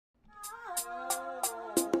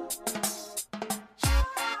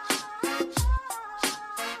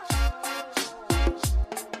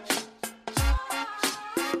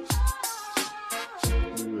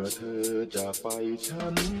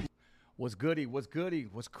What's goody? What's goody?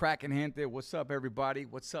 What's cracking, gente? What's up, everybody?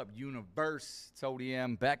 What's up, universe? It's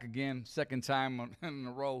ODM back again, second time in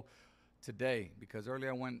a row today. Because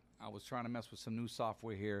earlier I was trying to mess with some new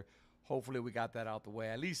software here. Hopefully, we got that out the way.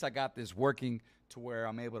 At least I got this working to where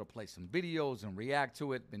I'm able to play some videos and react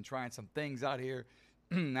to it. Been trying some things out here.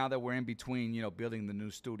 Now that we're in between, building the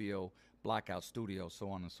new studio, Blackout Studio,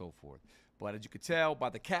 so on and so forth. But as you can tell by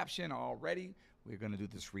the caption already, we're going to do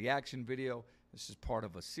this reaction video. This is part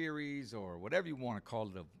of a series or whatever you want to call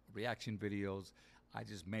it, of reaction videos I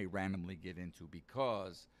just may randomly get into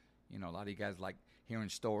because, a lot of you guys like hearing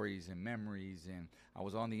stories and memories. And I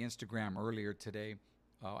was on the Instagram earlier today,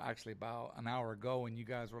 actually about an hour ago, and you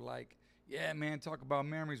guys were like, yeah, man, talk about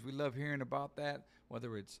memories. We love hearing about that,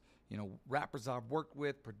 whether it's, rappers I've worked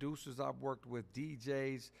with, producers I've worked with,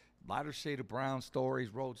 DJs, lighter shade of brown stories,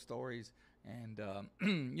 road stories, and,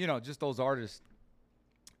 just those artists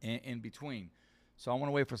in between. So I want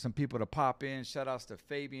to wait for some people to pop in. Shout outs to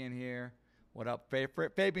Fabian here. What up,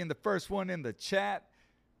 Fabian, the first one in the chat.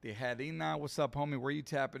 The Hadina, what's up, homie? Where you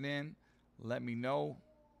tapping in? Let me know.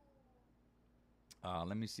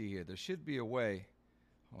 Let me see here. There should be a way.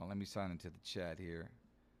 Hold on, let me sign into the chat here.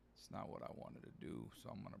 It's not what I wanted to do, so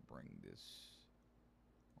I'm going to bring this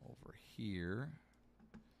over here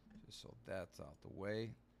just so that's out the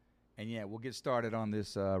way. And yeah, we'll get started on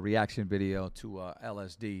this reaction video to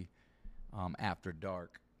LSD After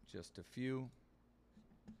Dark. Just a few.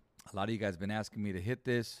 A lot of you guys been asking me to hit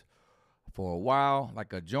this for a while,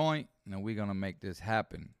 like a joint, and we're going to make this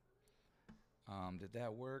happen. Did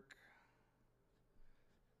that work?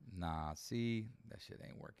 Nah, see, that shit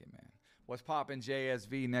ain't working, man. What's poppin',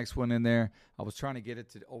 JSV? Next one in there. I was trying to get it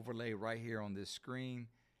to overlay right here on this screen.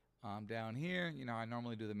 Down here, I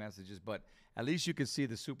normally do the messages, but at least you can see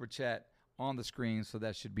the super chat on the screen, so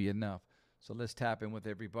that should be enough. So let's tap in with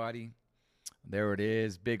everybody. There it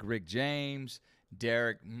is. Big Rick James,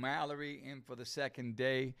 Derek Mallory in for the second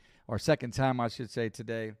time, I should say,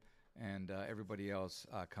 today, and everybody else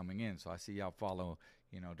coming in. So I see y'all follow,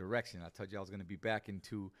 direction. I told you I was going to be back in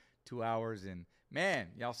two hours, and man,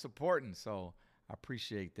 y'all supporting, so I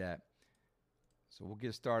appreciate that. So we'll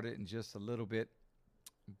get started in just a little bit.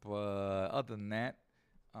 But other than that,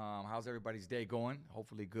 how's everybody's day going?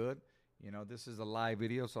 Hopefully good. This is a live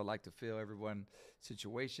video, so I like to feel everyone's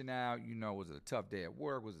situation out. Was it a tough day at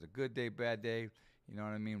work? Was it a good day, bad day? You know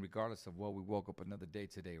what I mean? Regardless of what, we woke up another day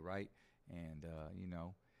today, right? And,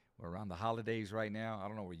 we're around the holidays right now. I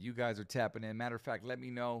don't know where you guys are tapping in. Matter of fact, let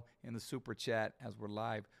me know in the super chat as we're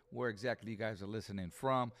live where exactly you guys are listening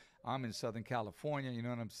from. I'm in Southern California, you know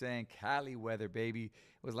what I'm saying? Cali weather, baby. It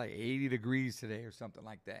was like 80 degrees today or something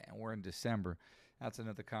like that, and we're in December. That's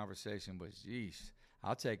another conversation, but geez,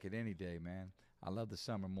 I'll take it any day, man. I love the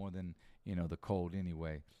summer more than, the cold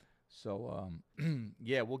anyway. So,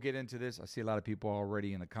 yeah, we'll get into this. I see a lot of people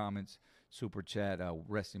already in the comments. Super chat,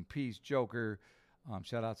 rest in peace, Joker.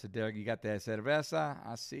 Shout out to Derek. You got that cerveza?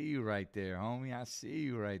 I see you right there, homie. I see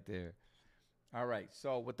you right there. All right.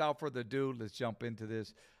 So without further ado, let's jump into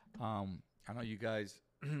this. I know you guys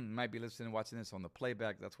might be listening, watching this on the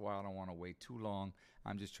playback. That's why I don't want to wait too long.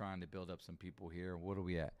 I'm just trying to build up some people here. What are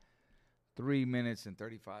we at? 3 minutes and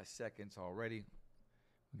 35 seconds already.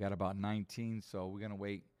 We got about 19, so we're going to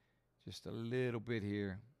wait just a little bit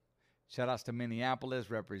here. Shout outs to Minneapolis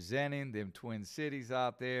representing them Twin Cities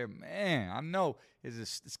out there. Man, I know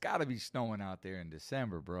it's got to be snowing out there in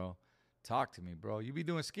December, bro. Talk to me, bro. You be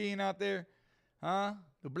doing skiing out there? Huh?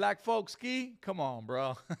 The black folks ski? Come on,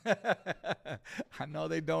 bro. I know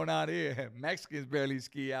they don't out here. Mexicans barely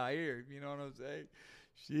ski out here. You know what I'm saying?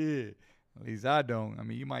 Shit. At least I don't. I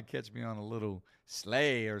mean, you might catch me on a little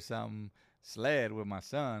sleigh or something, sled with my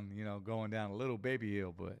son, going down a little baby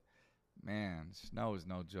hill, but man, snow is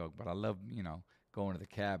no joke, but I love, going to the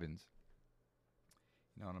cabins.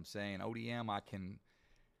 You know what I'm saying? ODM,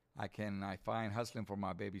 I find Hustling for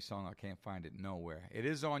My Baby song. I can't find it nowhere. It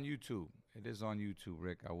is on YouTube. It is on YouTube,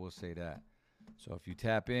 Rick. I will say that. So if you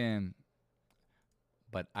tap in,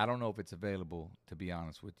 but I don't know if it's available, to be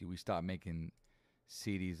honest with you. We stopped making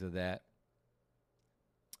CDs of that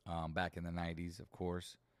back in the 90s, of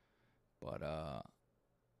course. But,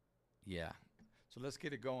 yeah. So let's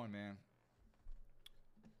get it going, man.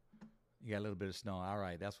 You got a little bit of snow. All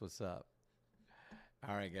right, that's what's up.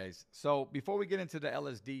 All right, guys. So before we get into the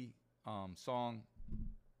LSD song,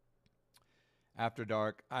 After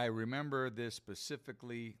Dark, I remember this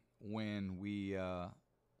specifically when we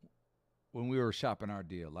were shopping our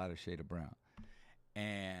deal, Lighter Shade of Brown.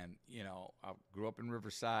 And, I grew up in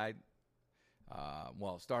Riverside.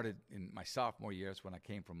 Started in my sophomore year. That's when I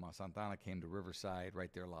came from Santa Ana, came to Riverside,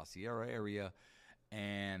 right there, La Sierra area.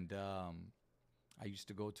 And I used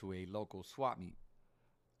to go to a local swap meet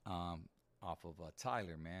um, off of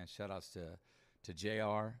Tyler, man. Shout outs to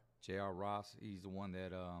Jr. Ross. He's the one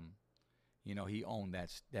that he owned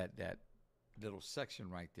that little section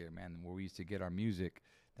right there, man, where we used to get our music.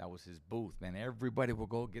 That was his booth, man. Everybody would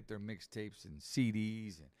go get their mixtapes and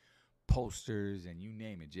CDs and posters and you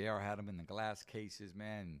name it. JR had them in the glass cases,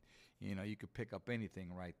 man. And, you could pick up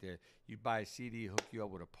anything right there. You'd buy a CD, hook you up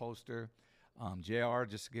with a poster. JR,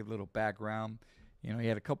 just to give a little background, he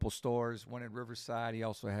had a couple stores, one in Riverside. He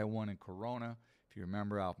also had one in Corona, if you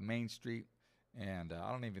remember, out Main Street. And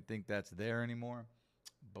I don't even think that's there anymore.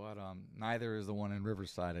 But neither is the one in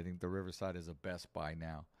Riverside. I think the Riverside is a Best Buy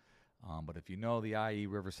now. But if you know the IE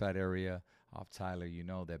Riverside area off Tyler, you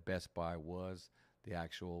know that Best Buy was the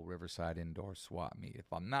actual Riverside indoor swap meet,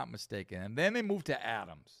 if I'm not mistaken. And then they moved to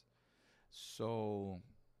Adams. So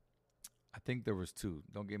I think there was two.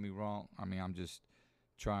 Don't get me wrong. I mean, I'm just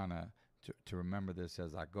trying to remember this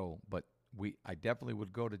as I go. But I definitely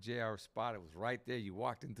would go to JR spot. It was right there. You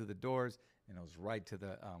walked into the doors, and it was right to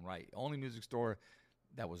the right. Only music store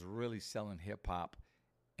that was really selling hip-hop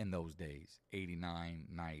in those days, 89,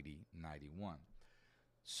 90, 91.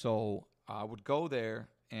 So I would go there,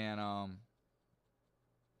 and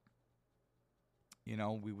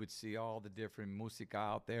we would see all the different music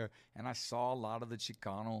out there, and I saw a lot of the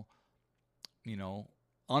Chicano,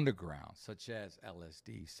 underground, such as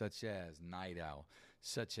LSD, such as Night Owl,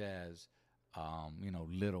 such as,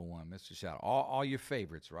 Little One, Mr. Shadow, all your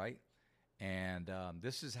favorites, right? And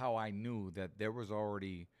this is how I knew that there was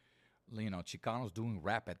already, Chicanos doing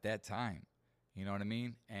rap at that time. You know what I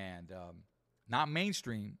mean? And not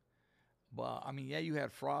mainstream, but, I mean, yeah, you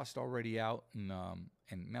had Frost already out and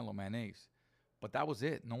Mellow Mayonnaise. But that was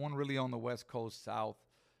it. No one really on the West Coast, South,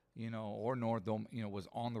 or North, was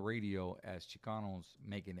on the radio as Chicanos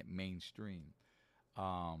making it mainstream.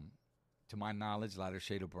 To my knowledge, Lighter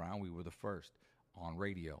Shade of Brown, we were the first on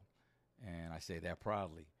radio. And I say that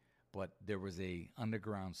proudly. But there was a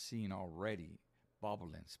underground scene already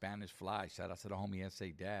bubbling. Spanish Fly, shout out to the homie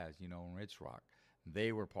S.A. Daz, in Rich Rock.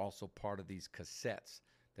 They were also part of these cassettes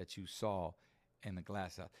that you saw in the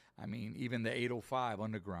glass house. I mean, even the 805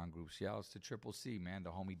 underground group. Shouts to Triple C, man,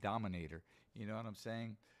 the homie Dominator. You know what I'm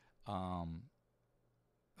saying? All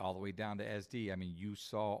the way down to SD. I mean, you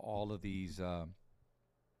saw all of these.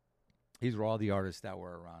 These were all the artists that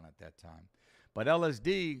were around at that time. But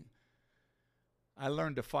LSD, I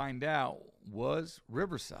learned to find out, was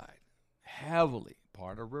Riverside. Heavily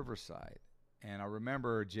part of Riverside. And I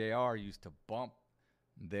remember JR used to bump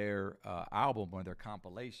their album or their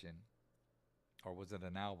compilation. Or was it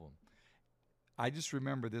an album? I just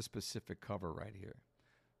remember this specific cover right here,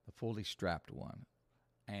 the fully strapped one.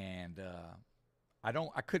 And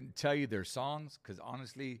I couldn't tell you their songs because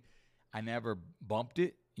honestly, I never bumped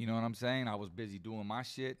it. You know what I'm saying? I was busy doing my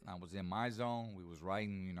shit. I was in my zone. We was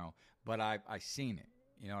writing, but I seen it.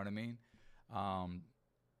 You know what I mean?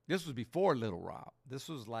 This was before Little Rob. This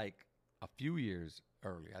was like a few years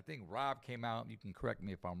early. I think Rob came out, you can correct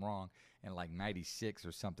me if I'm wrong, in like 96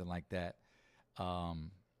 or something like that.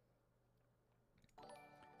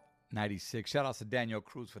 96. Shout out to Daniel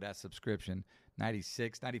Cruz for that subscription.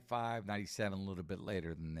 96, 95, 97, a little bit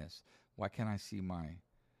later than this. Why can't I see my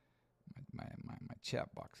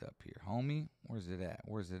chat box up here? Homie, where's it at?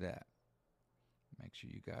 Make sure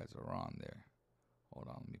you guys are on there. Hold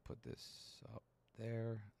on, let me put this up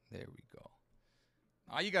there. There we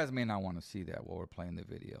go. You guys may not want to see that while we're playing the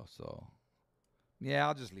video, so yeah,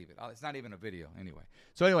 I'll just leave it. It's not even a video anyway.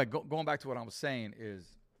 So anyway, going back to what I was saying is,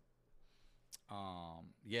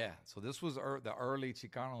 so this was the early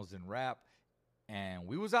Chicanos in rap, and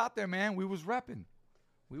we was out there, man. We was repping.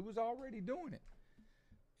 We was already doing it.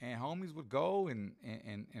 And homies would go and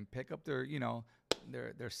pick up their,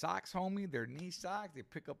 their socks, homie, their knee socks. They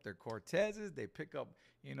pick up their Cortezes. They pick up,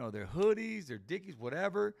 their hoodies, their Dickies,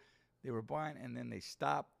 whatever they were buying. And then they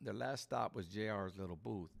stopped. Their last stop was JR's little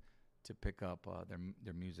booth to pick up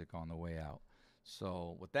their music on the way out.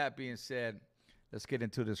 So with that being said, let's get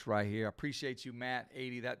into this right here. I appreciate you, Matt.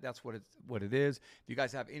 80. That's what it is. If you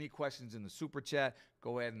guys have any questions in the super chat,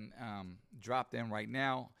 go ahead and drop them right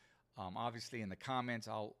now. Obviously, in the comments,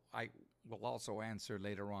 I will also answer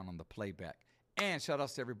later on the playback. And shout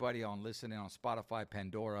outs to everybody on listening on Spotify,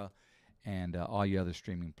 Pandora, and all your other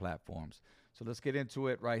streaming platforms. So let's get into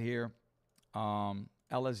it right here.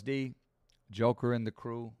 LSD, Joker and the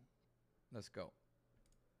Crew. Let's go.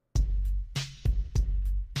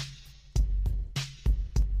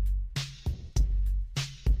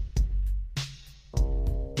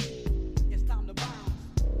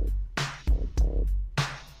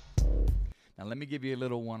 Now let me give you a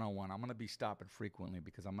little one-on-one. I'm going to be stopping frequently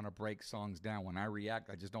because I'm going to break songs down. When I react,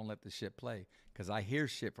 I just don't let the shit play because I hear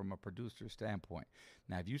shit from a producer standpoint.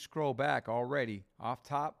 Now, if you scroll back already, off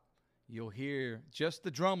top, you'll hear just the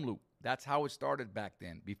drum loop. That's how it started back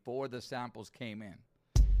then, before the samples came in.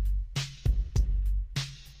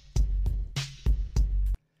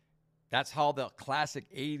 That's how the classic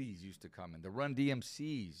 80s used to come in. The Run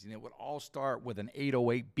DMCs, and it would all start with an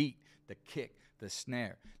 808 beat, the kick, the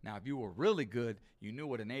snare. Now, if you were really good, you knew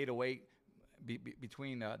what an 808,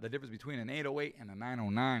 the difference between an 808 and a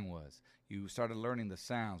 909 was. You started learning the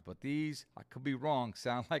sounds. But these, I could be wrong,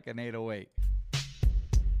 sound like an 808.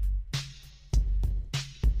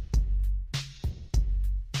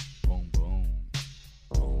 Boom, boom.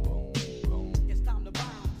 Boom, boom, boom. It's time to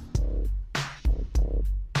bounce.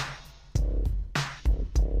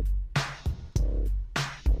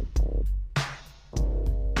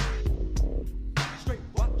 Straight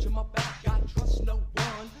watching my back, I trust no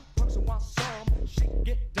one. Person wants some, shit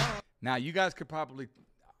get done. Now, you guys could probably,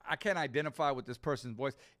 I can't identify with this person's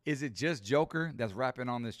voice. Is it just Joker that's rapping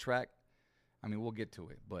on this track? I mean, we'll get to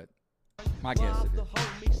it, but my guess is the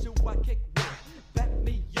homies who I kick with. Back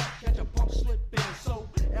me up, catch a pump slipping. So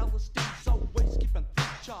LSD, so waste keeping thick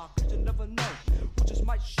chalk. Cause you never know who just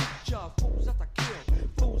might shoot ya. Fools at the kill,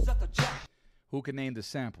 fools at the jack. Who can name the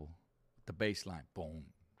sample? The bass line. Boom,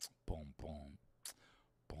 boom, boom,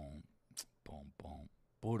 boom, boom, boom.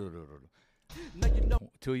 Now you know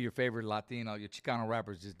Two of your favorite Latino, your Chicano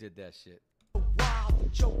rappers just did that shit. wild, the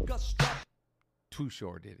Joker strap. Too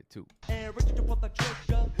Short did it too. And ready to put the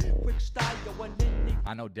trigger. Quick style, yo, and then he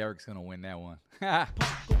I know Derek's gonna win that one.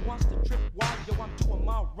 Parker wants to trip while yo, I'm doing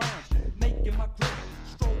my rounds. Making my grip.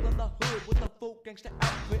 Strolling the hood with a full gangster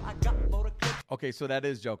outfit. I got loaded clips. Okay, so that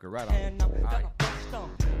is Joker, right on. And I'm All right. gonna bust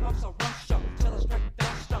 'em. I'm so rush 'em. Tell us straight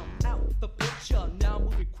fast 'em. Out the picture. Now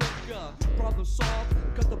moving quicker. Problem solved.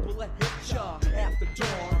 Cause the bullet hit ya. After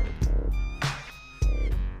dark.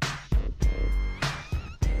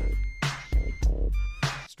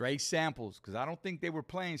 Straight samples, because I don't think they were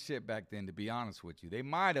playing shit back then, to be honest with you. They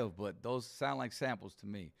might have, but those sound like samples to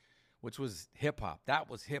me, which was hip-hop. That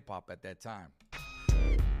was hip-hop at that time.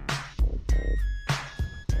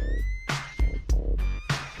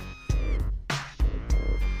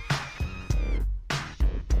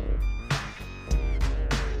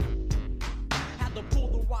 Had to pull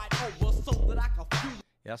the ride over so that I could fuel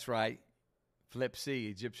That's right. Flip C,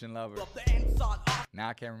 Egyptian Lover. up the inside off. Now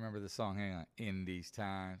I can't remember the song. Hang on. In these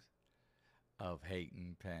times of hate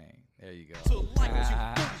and pain. There you go. To like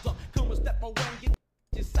you fools up. Come and step away and get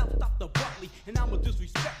yourself off the Buckley. And I'ma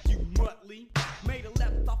disrespect you, Muttley. Made a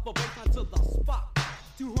left off a baseline to the spot.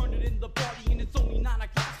 200 in the party and it's only 9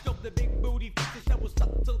 o'clock. Scuff the big booty features that was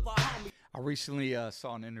up to the homie. I recently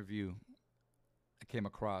saw an interview. I came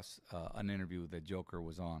across an interview that Joker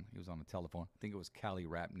was on. He was on the telephone. I think it was Cali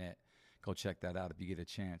Rapnet. Go check that out if you get a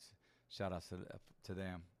chance. Shout out to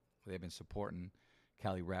them. They've been supporting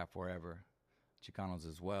Cali Rap forever. Chicanos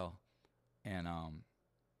as well. And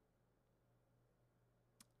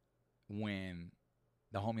when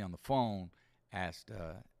the homie on the phone asked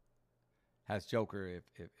Joker if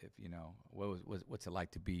you know what's it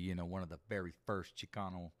like to be, you know, one of the very first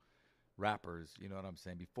Chicano rappers, you know what I'm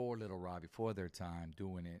saying, before Little Rob, before their time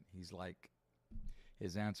doing it. He's like,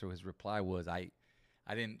 his reply was, I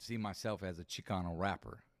didn't see myself as a Chicano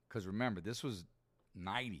rapper. Because remember, this was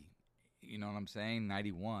 90, you know what I'm saying,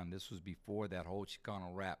 91. This was before that whole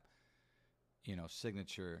Chicano rap, you know,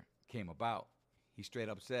 signature came about. He straight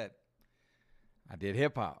up said, I did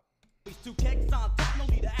hip-hop. These two cakes on top, no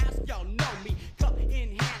need to ask, y'all know me. Cup in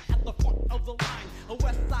hand at the front of the line. A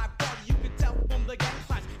west side party, you can tell from the gang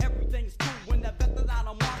signs. Everything's cool when they're vetted out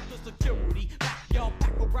of monster security. Back y'all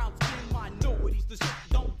back around skin minorities. The shit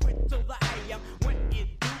don't quit till the AM. When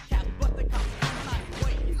it do cast, but the cops inside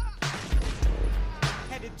waiting.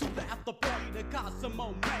 Headed to the after party to cause some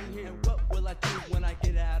more mayhem. What will I do when I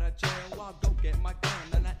get out of jail? I'll go get my gun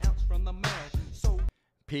and an ounce from the mail. So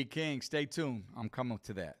P. King, stay tuned. I'm coming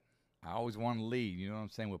to that. I always want to lead, you know what I'm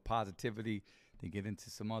saying, with positivity, then get into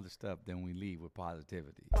some other stuff, then we leave with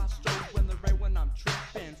positivity. I straight when the rain when I'm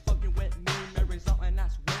tripping. Fucking with me, Mary's out and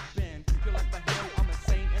that's whipping. Feel like the hell, I'm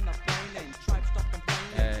insane in the brain. And tribe stop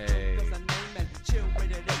complaining. Hey. There's a name and chill with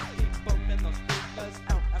it. They keep bumping those speakers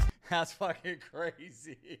out. That's fucking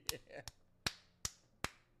crazy.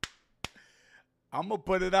 I'm going to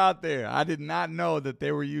put it out there. I did not know that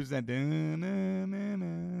they were using that.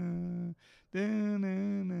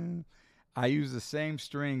 I use the same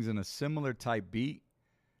strings in a similar type beat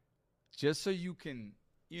just so you can,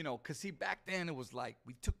 you know, because see, back then it was like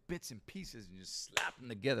we took bits and pieces and just slapped them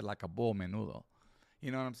together like a bull menudo.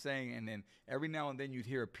 You know what I'm saying? And then every now and then you'd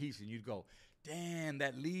hear a piece and you'd go, damn,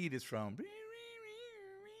 that lead is from,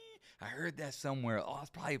 I heard that somewhere. Oh, it's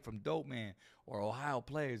probably from Dope Man or Ohio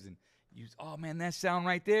Players. And you, oh man, that sound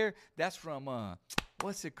right there, that's from,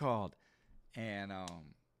 what's it called? And I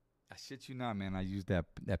shit you not, man, I used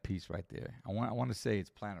that piece right there. I want to say it's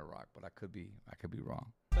Planet Rock, but I could be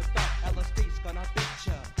wrong. But that LSD's gonna beat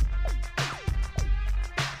ya.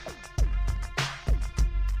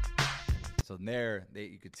 So there,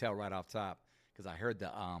 you could tell right off top, because I heard the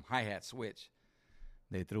hi-hat switch.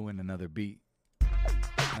 They threw in another beat,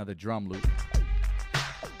 another drum loop.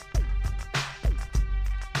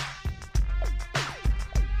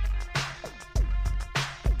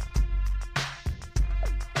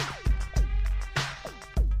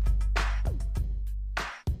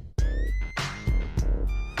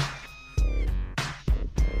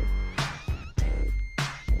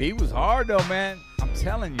 Beat was hard though, man. I'm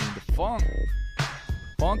telling you, the funk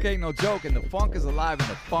ain't no joke, and the funk is alive, and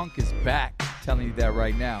the funk is back. I'm telling you that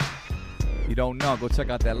right now. You don't know, go check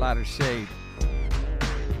out that Lighter Shade.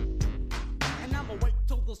 And I'ma wait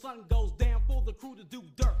till the sun goes down for the crew to do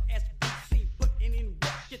dirt. SBC putting in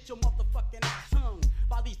work, get your motherfucking ass hung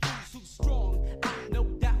by these fools who's strong. I no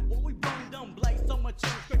doubt when we burn them blaze so much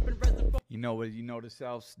scraping resin. You know what? You notice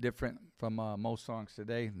else different from most songs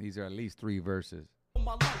today? These are at least 3 verses.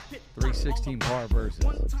 3 16-bar verses.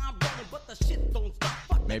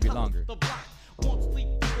 Maybe longer. Won't sleep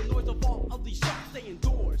through the noise of all of these shots, stay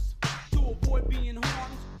indoors to avoid being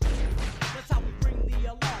harmed. That's how we bring the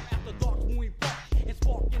alarm after dark when we walk and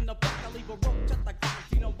spark in the park. I leave a roach at the crime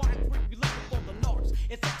scene. No vine freak, we looking for the narcs.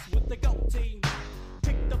 It's X with the goatee.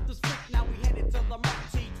 Picked up the street, now we headed to the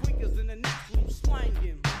Monty. Tweakers in the next room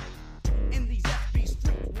slanging in these FB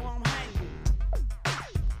streets where I'm hanging.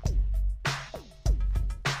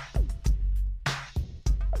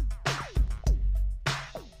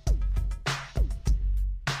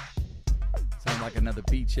 Sounds like another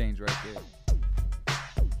beat change right there.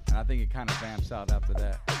 And I think it kind of vamps out after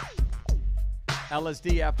that.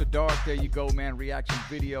 LSD After Dark, there you go, man. Reaction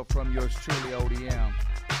video from yours truly, ODM.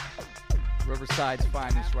 Riverside's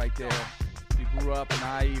finest right there. If you grew up in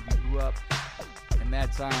IE, if you grew up in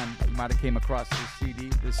that time, you might have came across this CD,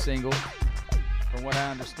 this single. From what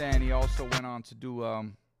I understand, he also went on to do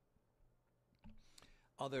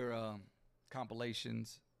other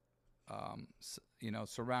compilations,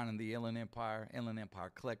 surrounding the Inland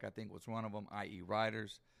Empire Clique, I think was one of them, i.e.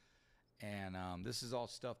 Riders. And this is all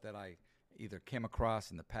stuff that I either came across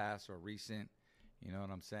in the past or recent, you know what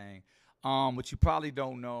I'm saying? What you probably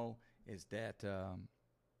don't know is that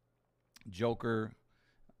Joker,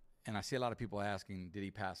 and I see a lot of people asking, did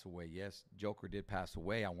he pass away? Yes, Joker did pass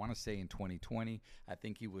away. I want to say in 2020. I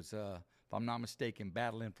think he was, if I'm not mistaken,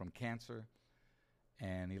 battling from cancer,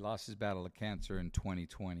 and he lost his battle of cancer in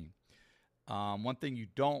 2020. One thing you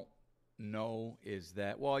don't know is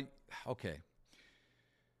that,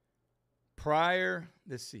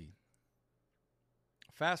 let's see.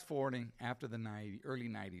 Fast forwarding after the early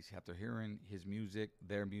 90s, after hearing his music,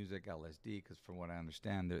 their music, LSD, because from what I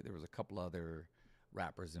understand, there was a couple other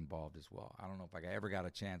rappers involved as well. I don't know if I ever got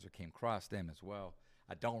a chance or came across them as well.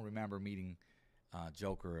 I don't remember meeting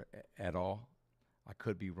Joker at all. I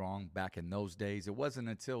could be wrong. Back in those days, it wasn't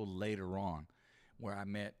until later on where I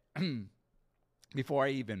met, before I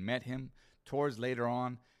even met him, towards later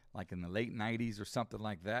on, like in the late 90s or something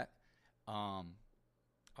like that,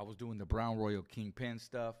 I was doing the Brown Royal Kingpin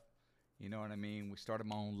stuff. You know what I mean? We started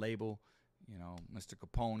my own label, Mr.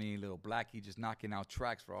 Capone, Little Blackie, just knocking out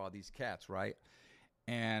tracks for all these cats, right?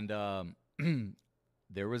 And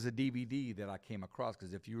there was a DVD that I came across,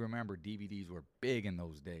 because if you remember, DVDs were big in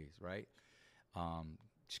those days, right?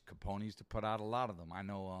 Capone used to put out a lot of them. I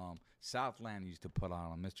know Southland used to put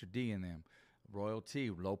out them, Mr. D and them. Royalty,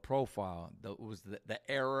 Low Profile. It was the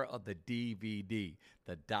era of the DVD,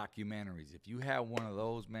 the documentaries. If you had one of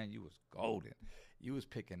those, man, you was golden. You was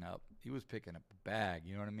picking up a bag,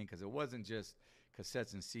 you know what I mean? Because it wasn't just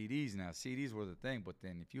cassettes and CDs now. CDs were the thing, but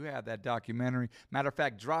then if you had that documentary, matter of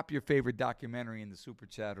fact, drop your favorite documentary in the super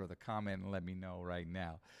chat or the comment and let me know right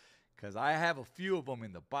now. Because I have a few of them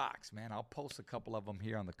in the box, man. I'll post a couple of them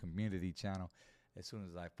here on the community channel as soon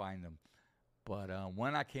as I find them. But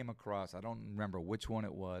when I came across, I don't remember which one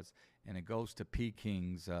it was, and it goes to P.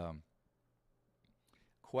 King's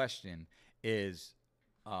question, is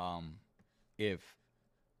if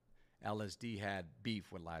LSD had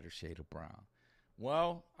beef with Lighter Shade of Brown.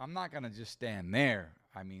 Well, I'm not going to just stand there.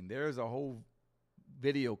 I mean, there's a whole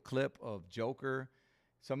video clip of Joker,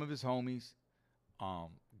 some of his homies,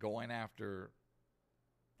 going after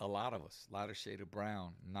a lot of us. Lighter Shade of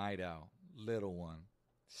Brown, Night Owl, Little One,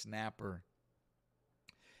 Snapper,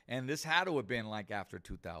 And this had to have been like after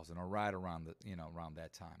 2000 or right around around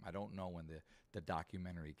that time. I don't know when the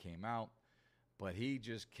documentary came out, but he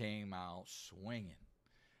just came out swinging.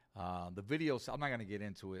 The videos, I'm not going to get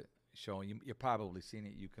into it, showing you. You've probably seen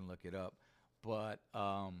it. You can look it up. But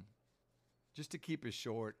just to keep it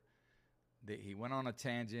short, he went on a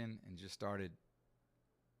tangent and just started,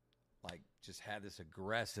 like, just had this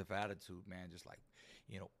aggressive attitude, man. Just like,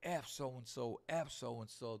 F so-and-so, F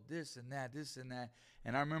so-and-so, this and that, this and that.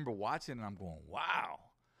 And I remember watching and I'm going, wow.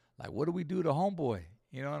 Like, what do we do to homeboy?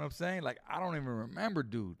 You know what I'm saying? Like, I don't even remember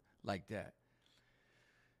dude like that.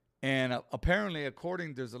 And apparently,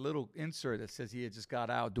 there's a little insert that says he had just got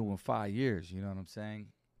out doing 5 years. You know what I'm saying?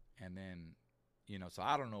 And then, so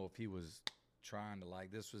I don't know if he was trying to,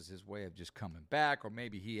 like, this was his way of just coming back, or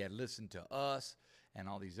maybe he had listened to us and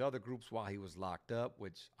all these other groups while he was locked up,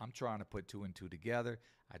 which I'm trying to put two and two together.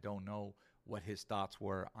 I don't know what his thoughts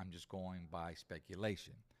were. I'm just going by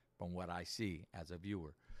speculation from what I see as a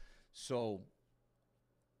viewer. So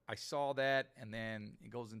I saw that, and then it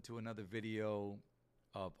goes into another video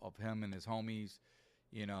of him and his homies,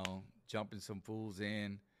 jumping some fools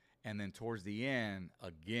in. And then towards the end,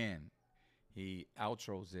 again, he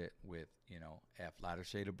outros it with, F lighter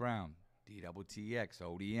shade of brown, DWTX,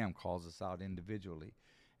 ODM, calls us out individually,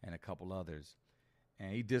 and a couple others.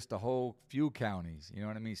 And he dissed the whole few counties, you know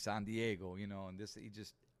what I mean? San Diego, and he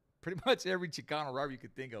just, pretty much every Chicano rapper you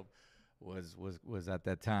could think of was at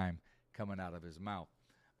that time coming out of his mouth.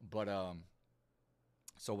 But,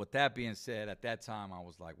 so with that being said, at that time, I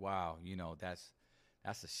was like, wow,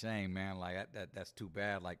 that's a shame, man. Like, that's too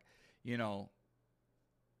bad. Like, we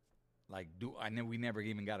never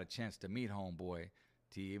even got a chance to meet homeboy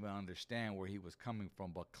to even understand where he was coming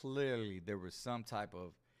from. But clearly there was some type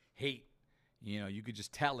of hate. You could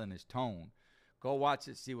just tell in his tone. Go watch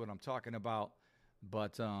it, see what I'm talking about.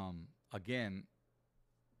 But again,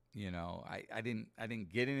 I didn't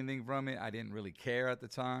get anything from it. I didn't really care at the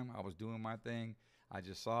time. I was doing my thing. I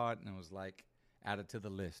just saw it and it was like, added to the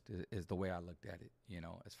list is the way I looked at it,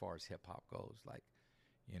 as far as hip hop goes. Like,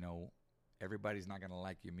 everybody's not going to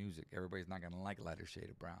like your music. Everybody's not going to like Lighter Shade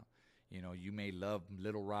of Brown. You may love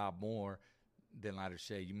Little Rob more than Lighter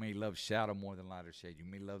Shade. You may love Shadow more than Lighter Shade. You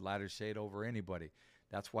may love Lighter Shade over anybody.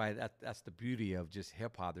 That's why that's the beauty of just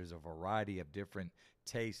hip hop. There's a variety of different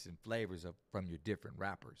tastes and flavors from your different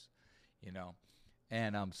rappers,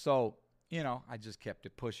 And so, I just kept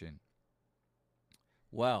it pushing.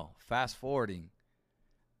 Well, fast forwarding,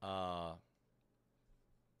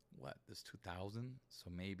 this 2000? So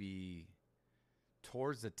maybe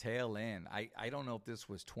towards the tail end. I don't know if this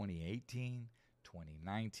was 2018,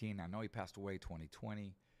 2019. I know he passed away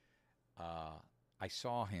 2020. I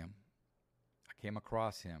saw him. I came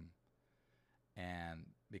across him. And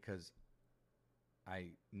because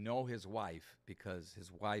I know his wife, because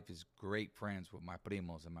his wife is great friends with my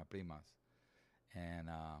primos and my primas. And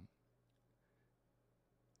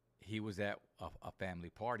he was at a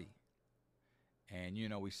family party. And,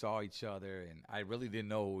 we saw each other, and I really didn't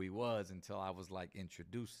know who he was until I was, like,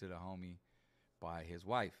 introduced to the homie by his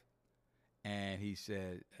wife. And he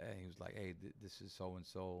said, he was like, hey, this is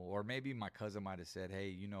so-and-so. Or maybe my cousin might have said,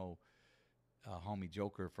 hey, homie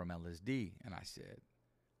Joker from LSD. And I said,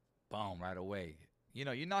 boom, right away.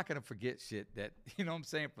 You're not going to forget shit that, what I'm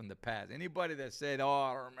saying, from the past. Anybody that said, oh,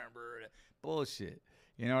 I don't remember, bullshit.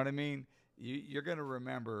 You know what I mean? You're going to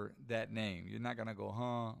remember that name. You're not going to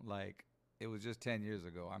go, like it was just 10 years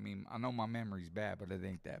ago. I mean, I know my memory's bad, but it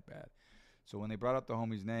ain't that bad. So when they brought up the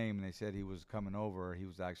homie's name and they said he was coming over, he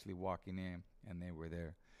was actually walking in, and they were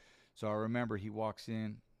there. So I remember he walks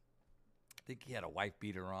in. I think he had a wife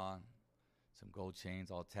beater on, some gold chains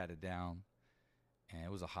all tatted down. And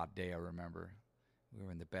it was a hot day, I remember. We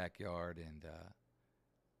were in the backyard, and there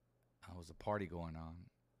was a party going on.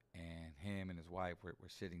 And him and his wife were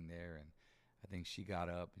sitting there, and I think she got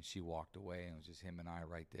up and she walked away, and it was just him and I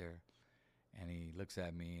right there. And he looks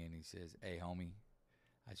at me and he says, hey, homie,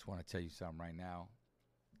 I just want to tell you something right now.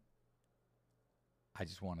 I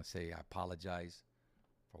just want to say I apologize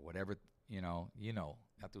for whatever, ya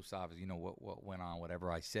tú sabes, what went on,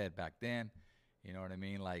 whatever I said back then. You know what I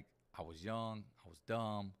mean? Like, I was young, I was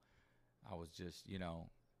dumb, I was just,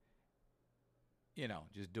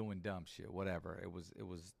 just doing dumb shit, whatever. It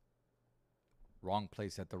was wrong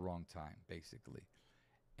place at the wrong time, basically.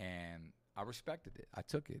 And I respected it. I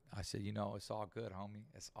took it. I said, it's all good, homie.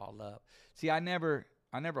 It's all love. See, I never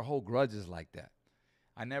hold grudges like that.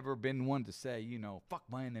 I never been one to say, fuck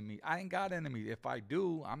my enemy. I ain't got enemies. If I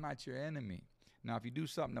do, I'm not your enemy. Now, if you do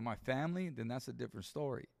something to my family, then that's a different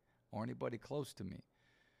story, or anybody close to me.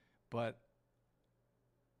 But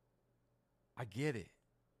I get it.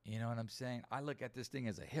 You know what I'm saying? I look at this thing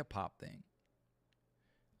as a hip hop thing.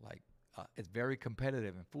 Like, it's very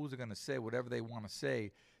competitive, and fools are going to say whatever they want to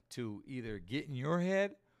say to either get in your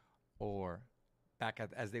head or back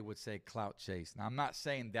at, as they would say, clout chase. Now, I'm not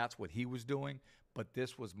saying that's what he was doing, but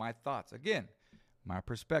this was my thoughts. Again, my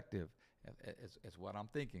perspective is what I'm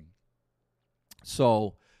thinking.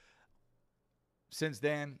 So, since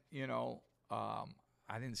then,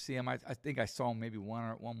 I didn't see him. I think I saw him maybe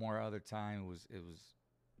one more other time. It was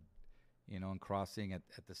in crossing at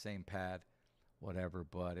the same pad, whatever.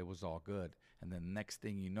 But it was all good. And then next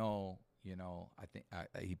thing I think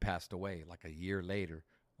he passed away like a year later,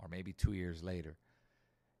 or maybe 2 years later.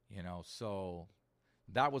 So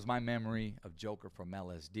that was my memory of Joker from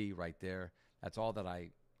LSD right there. That's all that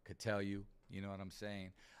I could tell you. You know what I'm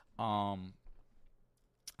saying?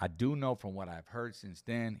 I do know from what I've heard since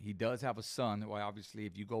then, he does have a son. Well, obviously,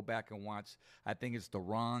 if you go back and watch, I think it's the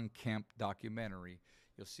Ron Kemp documentary,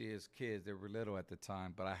 you'll see his kids. They were little at the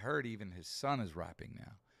time. But I heard even his son is rapping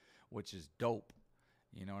now, which is dope.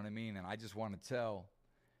 You know what I mean? And I just want to tell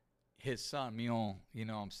his son, Mion,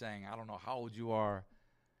 what I'm saying? I don't know how old you are,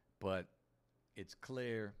 but it's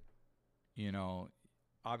clear,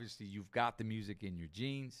 obviously you've got the music in your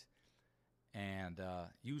genes, and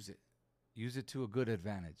use it. Use it to a good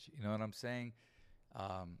advantage. You know what I'm saying?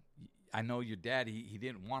 I know your dad, he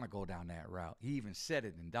didn't want to go down that route. He even said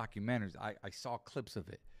it in documentaries. I saw clips of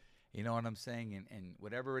it. You know what I'm saying? And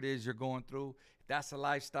whatever it is you're going through, if that's the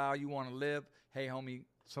lifestyle you want to live, hey, homie,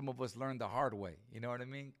 some of us learned the hard way. You know what I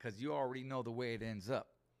mean? Because you already know the way it ends up.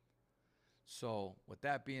 So with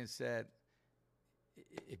that being said,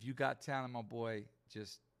 if you got talent, my boy,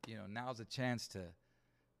 just, now's a chance to,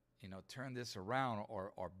 turn this around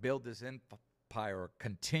or build this empire or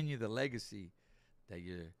continue the legacy that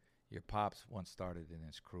your pops once started in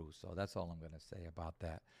his crew. So that's all I'm going to say about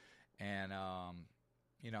that. And,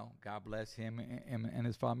 God bless him and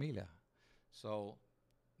his familia. So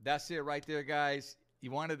that's it right there, guys.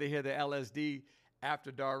 You wanted to hear the LSD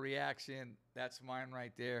After Dark reaction. That's mine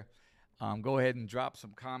right there. Go ahead and drop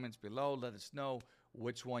some comments below. Let us know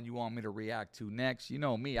which one you want me to react to next. You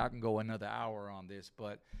know me, I can go another hour on this,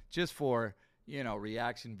 but just for,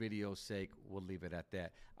 reaction video's sake, we'll leave it at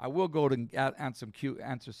that. I will go to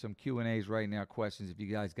answer some Q&As right now, questions if you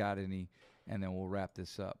guys got any, and then we'll wrap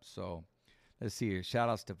this up. So let's see here. Shout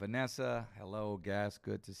outs to Vanessa. Hello, Gas.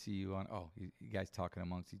 Good to see you on. Oh, you guys talking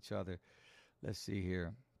amongst each other. Let's see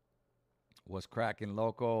here. What's cracking,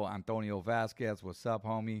 Loco? Antonio Vasquez. What's up,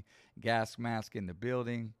 homie? Gas Mask in the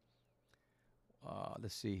building.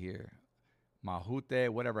 Let's see here. Mahute,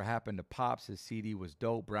 whatever happened to Pops? His CD was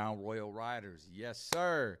dope. Brown Royal Riders. Yes,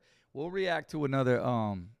 sir. We'll react to another,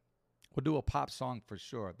 we'll do a Pop song for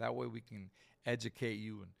sure. That way we can educate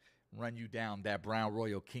you and run you down that Brown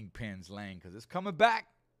Royal Kingpin's lane, because it's coming back.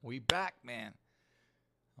 We back, man.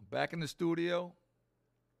 I'm back in the studio.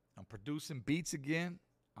 I'm producing beats again.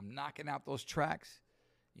 I'm knocking out those tracks.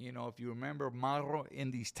 If you remember Marro in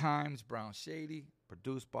these times, Brown Shady,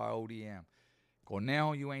 produced by ODM.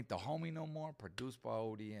 Cornell, You Ain't the Homie No More, produced by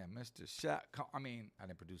ODM. Mr. Shot, I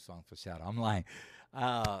didn't produce songs for Shadow. I'm lying.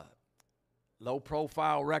 Low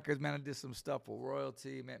Profile Records, man, I did some stuff with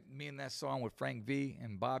Royalty. Man, me and that song with Frank V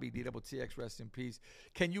and Bobby, DWTX, rest in peace.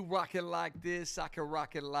 Can You Rock It Like This? I Can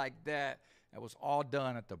Rock It Like That. That was all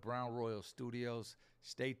done at the Brown Royal Studios.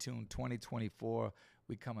 Stay tuned, 2024.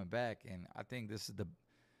 We coming back, and I think this is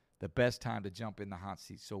the best time to jump in the hot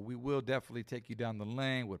seat. So we will definitely take you down the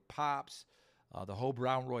lane with Pops, the whole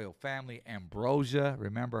Brown Royal family, Ambrosia,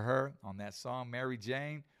 remember her on that song, Mary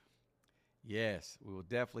Jane? Yes, we will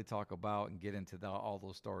definitely talk about and get into all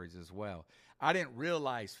those stories as well. I didn't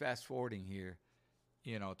realize, fast forwarding here,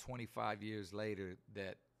 25 years later,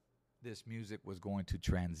 that this music was going to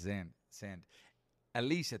transcend, at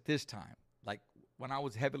least at this time. Like when I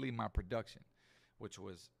was heavily in my production, which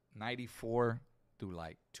was 94 through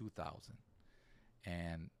like 2000.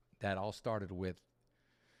 And that all started with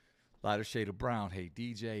Lighter Shade of Brown, Hey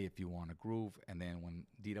DJ, If You Want to Groove. And then when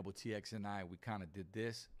DWTX and I, we kind of did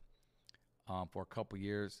this for a couple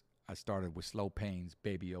years. I started with Slow Pain's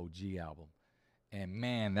Baby OG album. And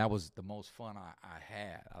man, that was the most fun I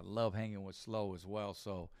had. I love hanging with Slow as well.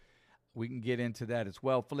 So we can get into that as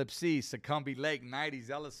well. Flip C, Succumbi Lake, 90s,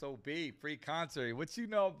 LSOB, free concert. What you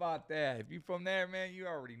know about that? If you from there, man, you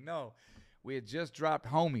already know. We had just dropped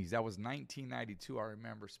Homies. That was 1992, I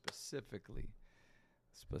remember specifically.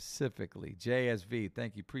 JSV,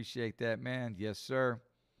 thank you. Appreciate that, man. Yes, sir.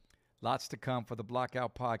 Lots to come for the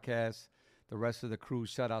Blockout Podcast. The rest of the crew,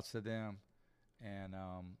 shout outs to them. And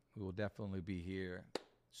we will definitely be here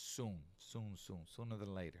sooner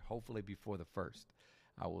than later. Hopefully before the 1st.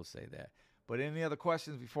 I will say that. But any other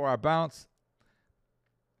questions before I bounce?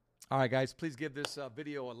 All right, guys, please give this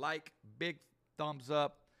video a like, big thumbs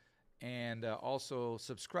up, and also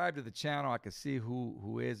subscribe to the channel. I can see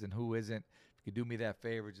who is and who isn't. If you could do me that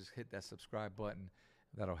favor, just hit that subscribe button.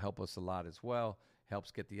 That'll help us a lot as well.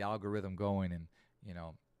 Helps get the algorithm going, and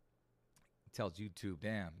tells YouTube,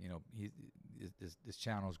 damn, this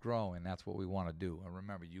channel's growing. That's what we want to do. And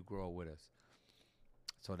remember, you grow with us.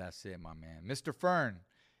 So that's it, my man. Mr. Fern,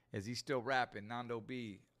 is he still rapping? Nando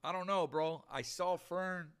B. I don't know, bro. I saw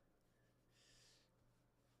Fern.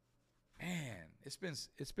 Man, it's been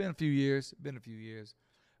a few years.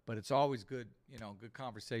 But it's always good, good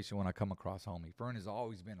conversation when I come across homie. Fern has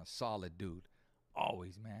always been a solid dude.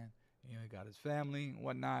 Always, man. He got his family and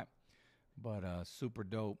whatnot. But super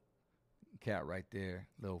dope cat right there,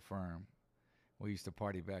 Lil Fern. We used to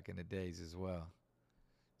party back in the days as well.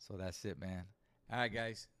 So that's it, man. All right,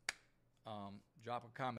 guys. Drop a comment.